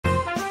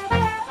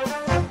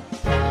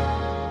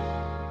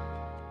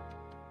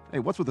Hey,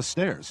 what's with the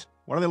stairs?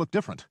 Why do they look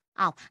different?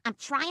 Oh, I'm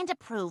trying to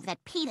prove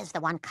that Peter's the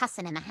one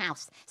cussing in the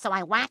house, so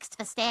I waxed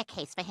the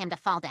staircase for him to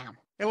fall down.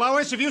 Hey,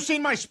 Lois, have you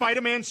seen my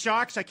Spider-Man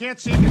socks? I can't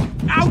see.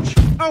 Ouch!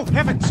 Oh,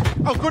 heavens!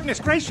 Oh, goodness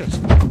gracious!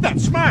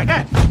 That's my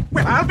head!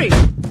 Well, I'll be!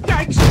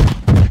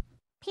 Yikes!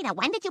 Peter,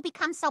 when did you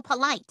become so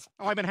polite?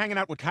 Oh, I've been hanging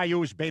out with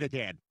Caillou's beta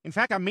dad. In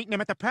fact, I'm meeting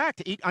him at the park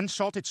to eat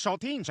unsalted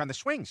saltines on the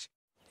swings.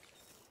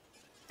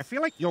 I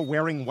feel like you're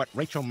wearing what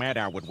Rachel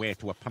Maddow would wear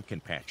to a pumpkin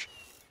patch.